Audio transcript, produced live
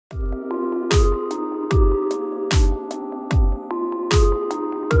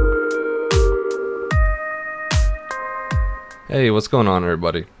Hey, what's going on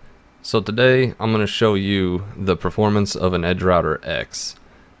everybody? So today I'm going to show you the performance of an Edgerouter X,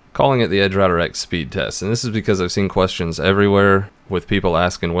 calling it the Edgerouter X Speedtest. And this is because I've seen questions everywhere with people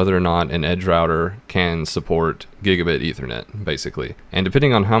asking whether or not an Edgerouter can support gigabit Ethernet, basically. And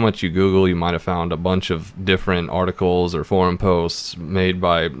depending on how much you Google, you might have found a bunch of different articles or forum posts made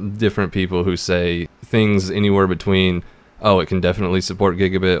by different people who say things anywhere between, oh, it can definitely support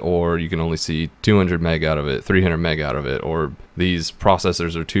gigabit, or you can only see 200 meg out of it, 300 meg out of it, or these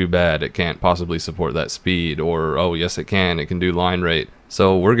processors are too bad, it can't possibly support that speed, or oh yes it can do line rate.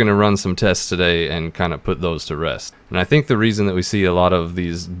 So we're going to run some tests today and kind of put those to rest. And I think the reason that we see a lot of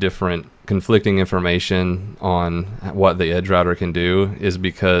these different conflicting information on what the Edgerouter can do is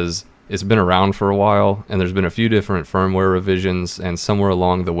because it's been around for a while, and there's been a few different firmware revisions, and somewhere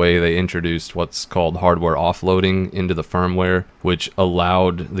along the way they introduced what's called hardware offloading into the firmware, which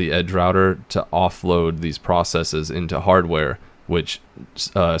allowed the Edgerouter to offload these processes into hardware, which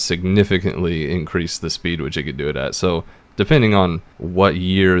significantly increased the speed which it could do it at. So depending on what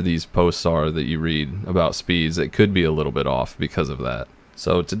year these posts are that you read about speeds, it could be a little bit off because of that.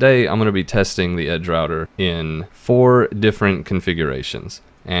 So today I'm going to be testing the Edgerouter in 4 different configurations.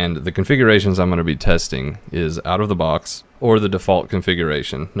 And the configurations I'm going to be testing is out of the box or the default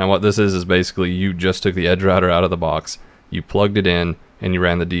configuration. Now what this is basically you just took the Edgerouter out of the box, you plugged it in, and you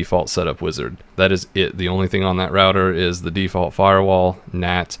ran the default setup wizard. That is it. The only thing on that router is the default firewall,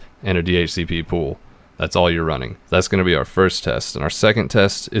 NAT, and a DHCP pool. That's all you're running. That's going to be our first test. And our second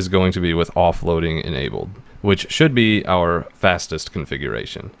test is going to be with offloading enabled, which should be our fastest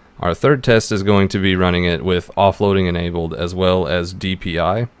configuration. Our third test is going to be running it with offloading enabled as well as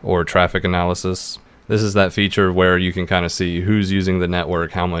DPI, or traffic analysis. This is that feature where you can kind of see who's using the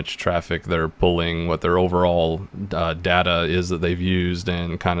network, how much traffic they're pulling, what their overall data is that they've used,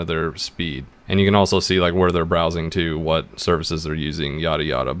 and kind of their speed. And you can also see like where they're browsing to, what services they're using, yada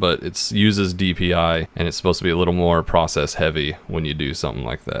yada. But it uses DPI, and it's supposed to be a little more process heavy when you do something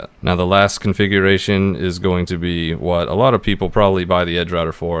like that. Now the last configuration is going to be what a lot of people probably buy the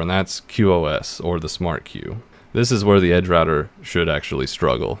Edgerouter for, and that's QoS, or the Smart Queue. This is where the Edgerouter should actually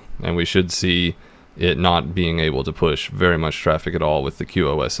struggle, and we should see it not being able to push very much traffic at all with the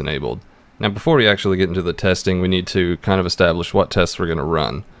QoS enabled. Now before we actually get into the testing, we need to kind of establish what tests we're going to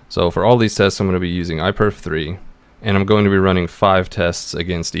run. So for all these tests I'm going to be using iPerf 3, and I'm going to be running 5 tests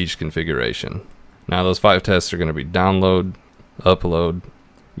against each configuration. Now those 5 tests are going to be download, upload,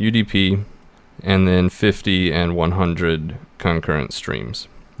 UDP, and then 50 and 100 concurrent streams.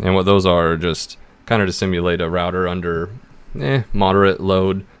 And what those are just kind of to simulate a router under moderate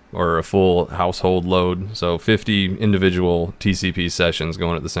load, or a full household load. So 50 individual TCP sessions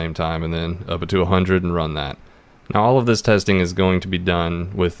going at the same time, and then up to 100 and run that. Now all of this testing is going to be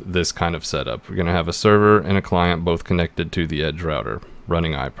done with this kind of setup. We're going to have a server and a client both connected to the Edgerouter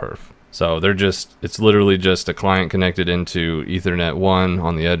running iPerf. So it's literally just a client connected into Ethernet 1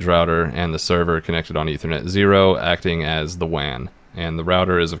 on the Edgerouter, and the server connected on Ethernet 0 acting as the WAN. And the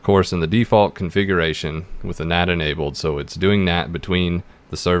router is of course in the default configuration with the NAT enabled, so it's doing NAT between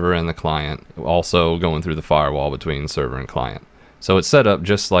the server and the client, also going through the firewall between server and client. So it's set up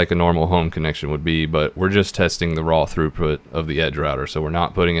just like a normal home connection would be, but we're just testing the raw throughput of the Edgerouter, so we're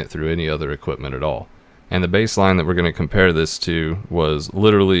not putting it through any other equipment at all. And the baseline that we're going to compare this to was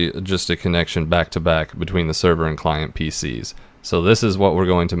literally just a connection back to back between the server and client PCs. So this is what we're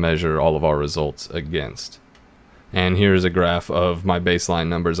going to measure all of our results against. And here's a graph of my baseline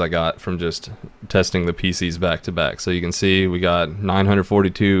numbers I got from just testing the PCs back to back. So you can see we got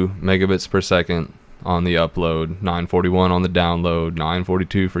 942 megabits per second on the upload, 941 on the download,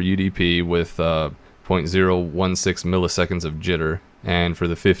 942 for UDP with 0.016 milliseconds of jitter. And for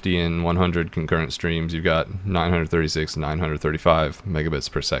the 50 and 100 concurrent streams, you've got 936 and 935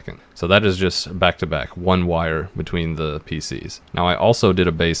 megabits per second. So that is just back to back, one wire between the PCs. Now I also did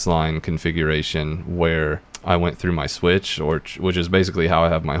a baseline configuration where I went through my switch, which is basically how I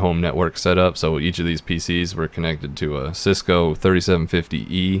have my home network set up. So each of these PCs were connected to a Cisco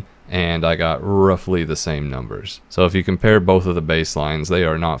 3750E, and I got roughly the same numbers. So if you compare both of the baselines, they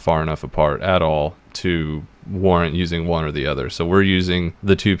are not far enough apart at all to warrant using one or the other. So we're using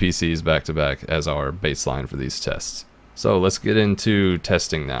the 2 PCs back to back as our baseline for these tests. So let's get into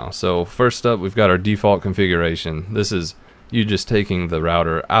testing now. So first up, we've got our default configuration. This is you just taking the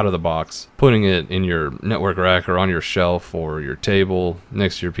router out of the box, putting it in your network rack or on your shelf or your table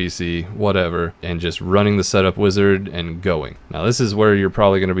next to your PC, whatever, and just running the setup wizard and going. Now this is where you're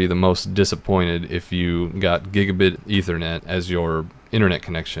probably going to be the most disappointed if you got gigabit Ethernet as your internet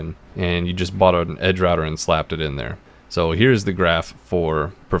connection and you just bought an Edgerouter and slapped it in there. So here's the graph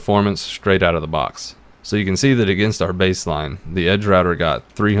for performance straight out of the box. So you can see that against our baseline, the Edgerouter got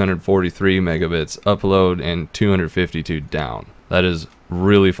 343 megabits upload and 252 down. That is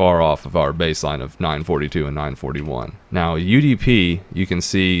really far off of our baseline of 942 and 941. Now UDP, you can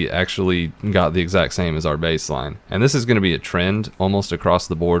see, actually got the exact same as our baseline. And this is going to be a trend almost across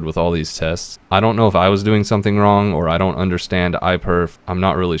the board with all these tests. I don't know if I was doing something wrong or I don't understand iPerf. I'm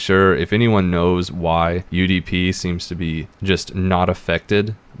not really sure. If anyone knows why UDP seems to be just not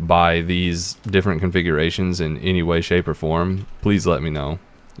affected by these different configurations in any way, shape, or form, please let me know.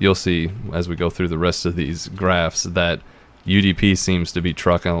 You'll see as we go through the rest of these graphs that UDP seems to be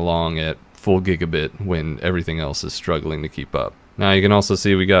trucking along at full gigabit when everything else is struggling to keep up. Now you can also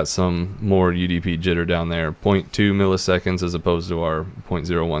see we got some more UDP jitter down there, 0.2 milliseconds as opposed to our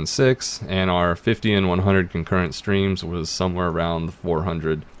 0.016, and our 50 and 100 concurrent streams was somewhere around the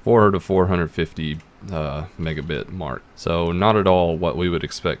 400 to 450 megabit mark. So not at all what we would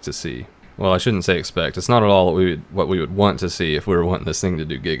expect to see. Well, I shouldn't say expect. It's not at all what we would want to see if we were wanting this thing to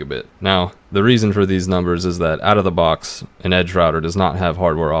do gigabit. Now, the reason for these numbers is that out of the box, an Edgerouter does not have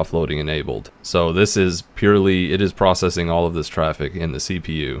hardware offloading enabled. So this is purely, it is processing all of this traffic in the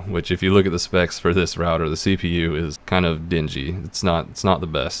CPU, which if you look at the specs for this router, the CPU is kind of dingy. It's not the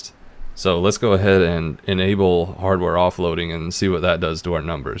best. So let's go ahead and enable hardware offloading and see what that does to our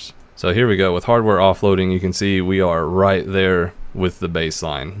numbers. So here we go. With hardware offloading, you can see we are right there with the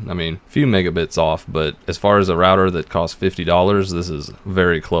baseline. I mean, a few megabits off, but as far as a router that costs $50, this is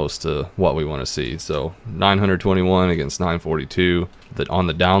very close to what we want to see. So 921 against 942 on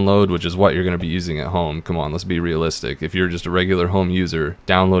the download, which is what you're going to be using at home. Come on, let's be realistic. If you're just a regular home user,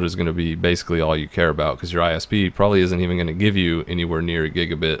 download is going to be basically all you care about, because your ISP probably isn't even going to give you anywhere near a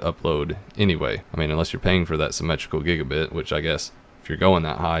gigabit upload anyway. I mean, unless you're paying for that symmetrical gigabit, which I guess if you're going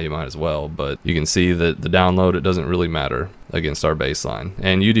that high, you might as well. But you can see that the download, it doesn't really matter against our baseline.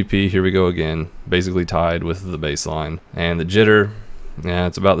 And UDP, here we go again, basically tied with the baseline. And the jitter, yeah,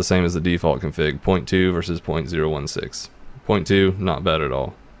 it's about the same as the default config, 0.2 versus 0.016. 0.2, not bad at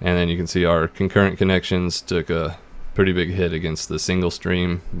all. And then you can see our concurrent connections took a pretty big hit against the single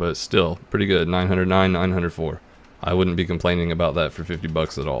stream, but still pretty good, 909, 904. I wouldn't be complaining about that for 50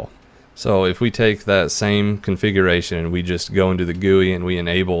 bucks at all. So if we take that same configuration and we just go into the GUI and we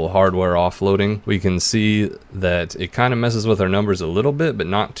enable hardware offloading, we can see that it kind of messes with our numbers a little bit, but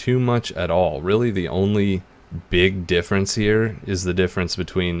not too much at all. Really, the only big difference here is the difference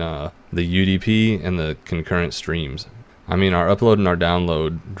between the UDP and the concurrent streams. I mean, our upload and our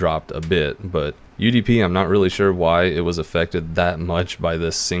download dropped a bit, but UDP, I'm not really sure why it was affected that much by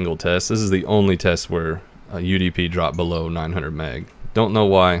this single test. This is the only test where UDP dropped below 900 meg. Don't know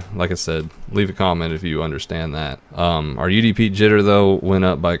why. Like I said, leave a comment if you understand that. Our UDP jitter though went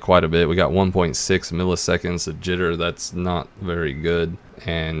up by quite a bit. We got 1.6 milliseconds of jitter. That's not very good.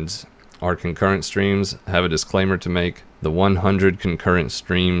 And our concurrent streams, have a disclaimer to make. The 100 concurrent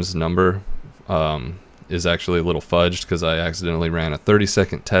streams number is actually a little fudged because I accidentally ran a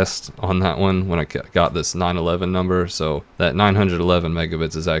 30-second test on that one when I got this 911 number. So that 911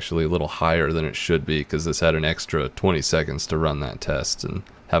 megabits is actually a little higher than it should be, because this had an extra 20 seconds to run that test and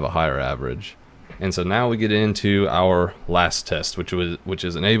have a higher average. And so now we get into our last test, which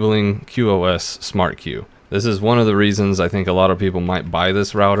is enabling QoS Smart Queue. This is one of the reasons I think a lot of people might buy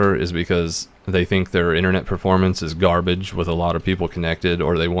this router, is because they think their internet performance is garbage with a lot of people connected,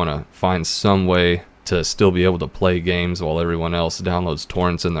 or they want to find some way to still be able to play games while everyone else downloads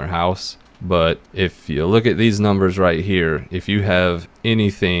torrents in their house. But if you look at these numbers right here, if you have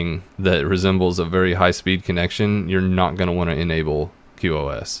anything that resembles a very high speed connection, you're not going to want to enable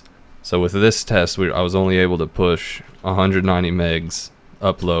QoS. So with this test, I was only able to push 190 megs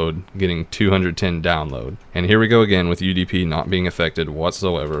upload, getting 210 download. And here we go again with UDP not being affected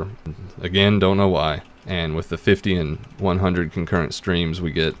whatsoever. Again, don't know why. And with the 50 and 100 concurrent streams,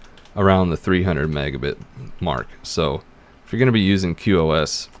 we get around the 300 megabit mark. So if you're going to be using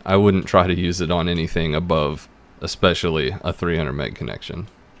QoS, I wouldn't try to use it on anything above, especially a 300 meg connection.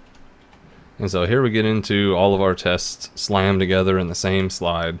 And so here we get into all of our tests slammed together in the same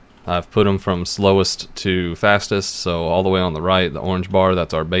slide. I've put them from slowest to fastest, so all the way on the right, the orange bar,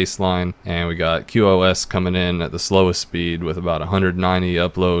 that's our baseline, and we got QoS coming in at the slowest speed with about 190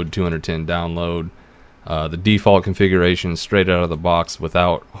 upload, 210 download. The default configuration straight out of the box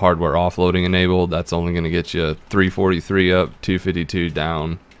without hardware offloading enabled, that's only going to get you 343 up, 252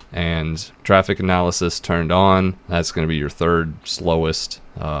 down. And traffic analysis turned on, that's going to be your third slowest.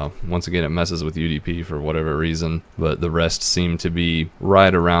 Once again, it messes with UDP for whatever reason, but the rest seem to be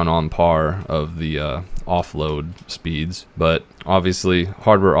right around on par of the offload speeds. But obviously,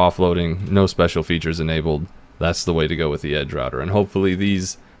 hardware offloading, no special features enabled. That's the way to go with the Edgerouter, and hopefully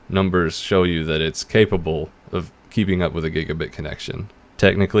these numbers show you that it's capable of keeping up with a gigabit connection.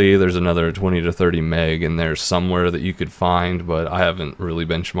 Technically, there's another 20 to 30 meg in there somewhere that you could find, but I haven't really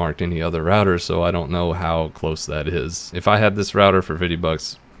benchmarked any other routers, so I don't know how close that is. If I had this router for 50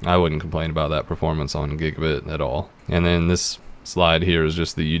 bucks, I wouldn't complain about that performance on gigabit at all. And then this slide here is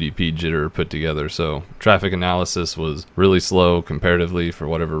just the UDP jitter put together. So traffic analysis was really slow comparatively for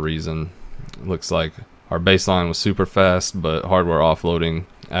whatever reason. It looks like our baseline was super fast, but hardware offloading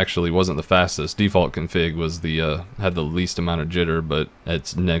actually wasn't the fastest. Default config was the had the least amount of jitter, but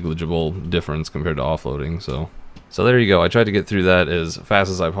it's negligible difference compared to offloading. So there you go. I tried to get through that as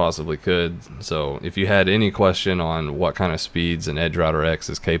fast as I possibly could. So if you had any question on what kind of speeds an Edgerouter X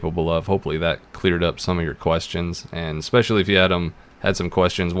is capable of, hopefully that cleared up some of your questions. And especially if you had some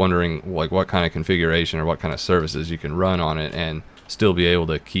questions wondering like what kind of configuration or what kind of services you can run on it and still be able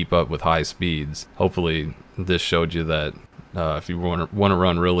to keep up with high speeds. Hopefully this showed you that if you want to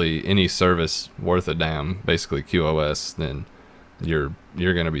run really any service worth a damn, basically QoS, then you're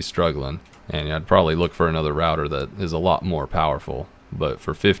going to be struggling. And I'd probably look for another router that is a lot more powerful. But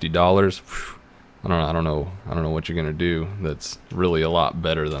for $50, I don't know what you're gonna do that's really a lot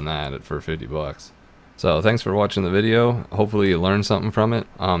better than that for 50 bucks. So thanks for watching the video. Hopefully you learned something from it.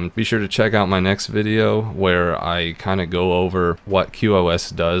 Be sure to check out my next video where I kind of go over what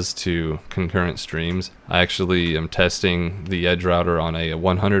QoS does to concurrent streams. I actually am testing the Edgerouter on a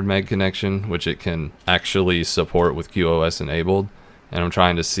 100 meg connection, which it can actually support with QoS enabled, and I'm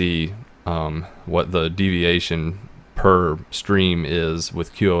trying to see what the deviation per stream is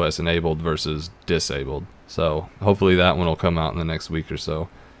with QoS enabled versus disabled. So hopefully that one will come out in the next week or so.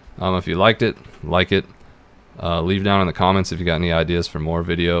 If you liked it, like it. Leave down in the comments if you got any ideas for more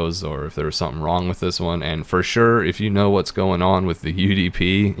videos or if there was something wrong with this one. And for sure, if you know what's going on with the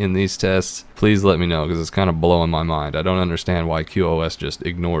UDP in these tests, please let me know, because it's kind of blowing my mind. I don't understand why QoS just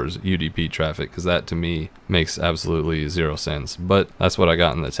ignores UDP traffic, because that to me makes absolutely zero sense. But that's what I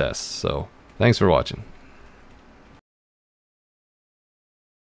got in the tests. So thanks for watching.